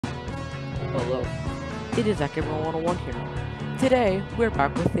Hello, it is Gamer101 here. Today, we're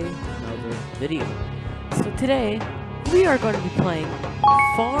back with another video. So today, we are going to be playing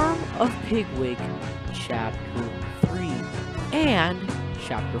Farm of Pigwig Chapter 3 and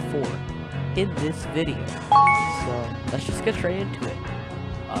Chapter 4 in this video. So, let's just get straight into it.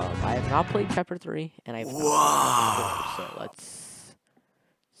 I have not played Chapter 3, and I have not played Chapter 4, so let's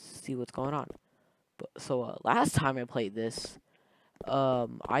see what's going on. So, last time I played this,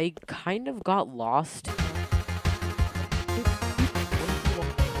 I kind of got lost.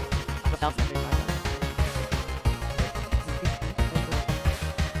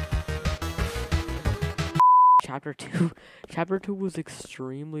 Chapter 2 was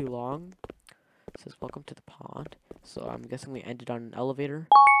extremely long. It says, welcome to the pond. So I'm guessing we ended on an elevator.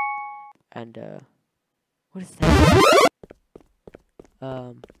 And, what is that?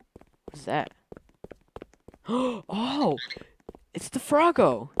 What is that? Oh! It's the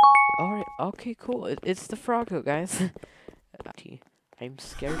Froggo! Alright, okay, cool. It's the Froggo, guys. I'm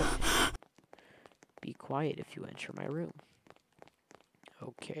scared of him. Be quiet if you enter my room.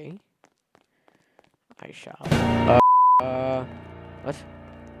 Okay. I shall. What?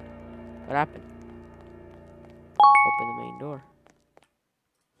 What happened? Open the main door.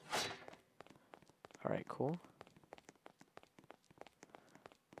 Alright, cool.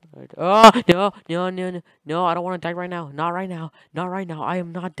 Oh, no, I don't want to die right now. Not right now. Not right now. I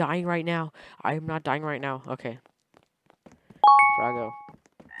am not dying right now. I am not dying right now. Okay. Froggo.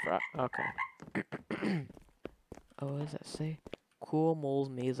 Okay. Oh, what does that say? Cool mole's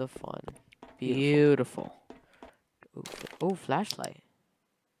maze of fun. Beautiful. Oh, flashlight.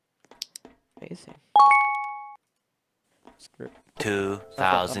 Amazing.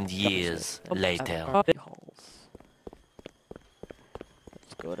 2,000 years later.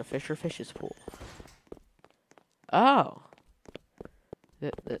 Let's go to Fish's pool. Oh.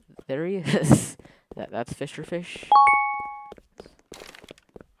 There he is. That's Fish.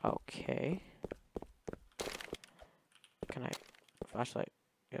 Okay. Can I... Flashlight.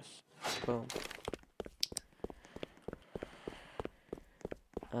 Yes. Boom.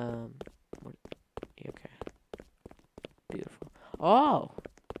 Okay. Beautiful. Oh!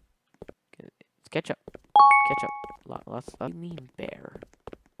 It's ketchup. What do you mean, bear?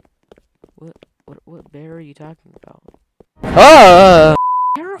 What bear are you talking about? Oh!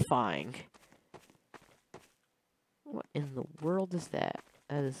 Terrifying! What in the world is that?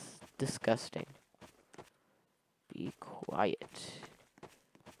 That is disgusting. Be quiet.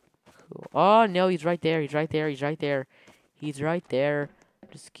 Cool. Oh no, he's right there. He's right there.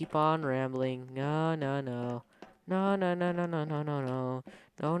 Just keep on rambling. No. No.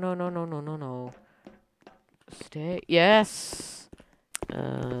 Stay. Yes.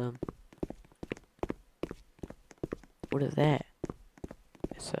 What is that?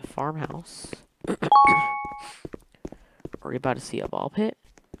 It's a farmhouse. Are we about to see a ball pit?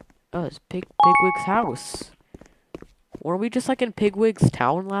 Oh, it's Pigwig's house. Weren't we just like in Pigwig's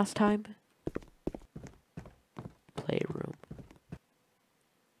town last time? Playroom.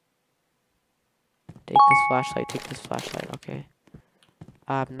 Take this flashlight, okay.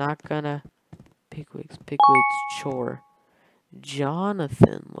 I'm not gonna... Pigwig's chore.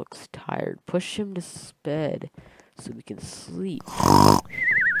 Jonathan looks tired. Push him to bed so we can sleep.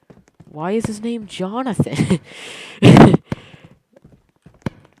 Why is his name Jonathan?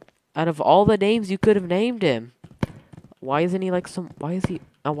 Out of all the names you could have named him. Why isn't he like some... Why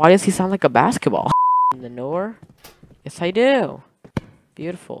does he sound like a basketball? In the door? Yes, I do.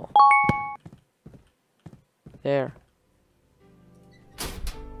 Beautiful. There.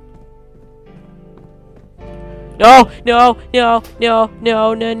 No.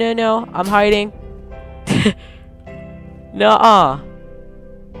 I'm hiding. Nuh-uh.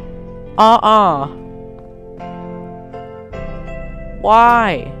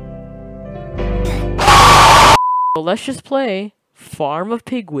 Why? So let's just play Farm of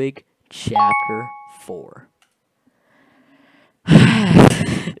Pigwig Chapter 4.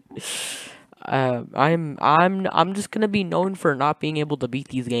 I'm just gonna be known for not being able to beat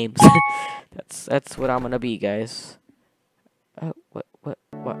these games. that's what I'm gonna be, guys. What?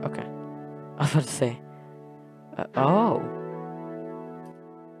 Okay. I was about to say. Oh.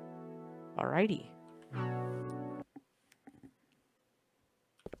 Alrighty.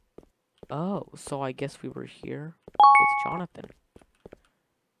 Oh, so I guess we were here with Jonathan.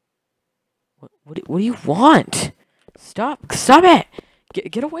 What do you want? Stop it!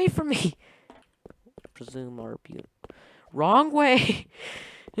 Get away from me! Presume or abuse. Wrong way!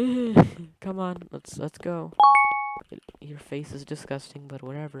 Come on, let's go. Your face is disgusting, but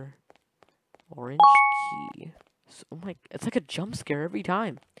whatever. Orange key. Oh my, it's like a jump scare every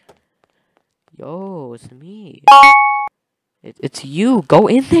time. Yo, it's me. It's you. Go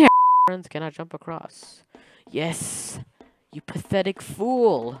in there. Friends, can I jump across? Yes. You pathetic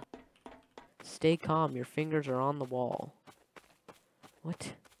fool. Stay calm. Your fingers are on the wall.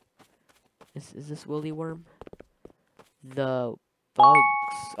 What? Is this Willy Worm? The bugs.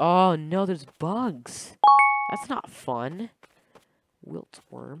 Oh no, there's bugs. That's not fun. Wilt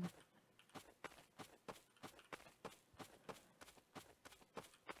worm.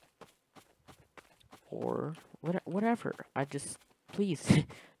 Or whatever. I just please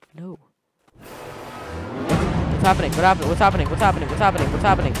no. What's happening? What happened? What's happening? What's happening? What's happening? What's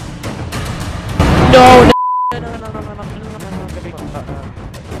happening? No! No! No! No! No! No! No! No!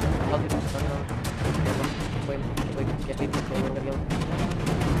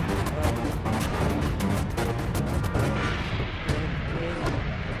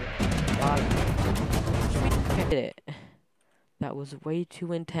 It. That was way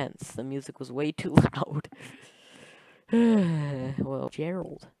too intense. The music was way too loud. Well,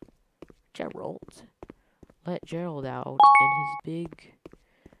 Gerald. Let Gerald out, and his big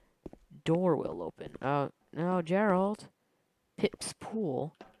door will open. No, Gerald. Pip's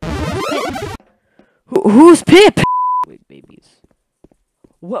pool. Who's Pip? Wait, babies.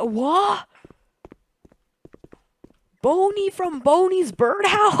 What? Boney from Boney's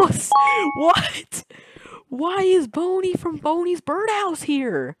birdhouse? What? Why is Boney from Boney's birdhouse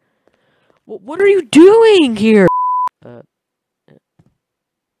here? What are you doing here?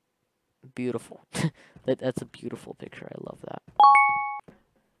 Beautiful. That's a beautiful picture. I love that.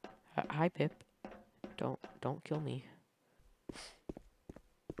 Hi, Pip. Don't kill me.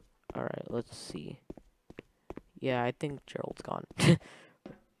 All right, let's see. Yeah, I think Gerald's gone. Okay,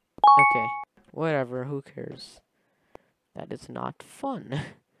 whatever. Who cares? That is not fun.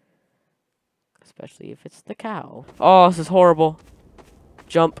 Especially if it's the cow. Oh, this is horrible.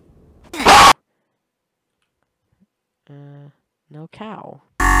 Jump. No cow.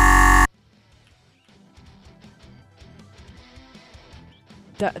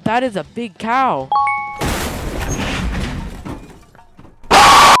 That is a big cow.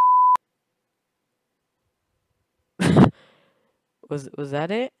 Was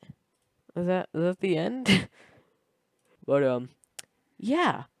that it? Was that the end? But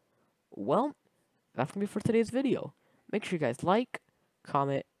yeah. Well, that's gonna be for today's video. Make sure you guys like,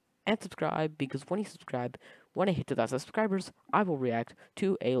 comment, and subscribe, because when you subscribe, when I hit 2,000 subscribers, I will react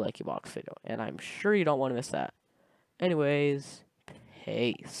to a Likey Box video, and I'm sure you don't want to miss that. Anyways,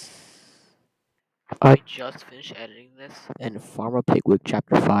 peace. I just finished editing this, and Farm of Pigwig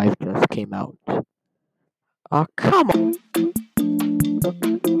Chapter 5 just came out. Aw, come on!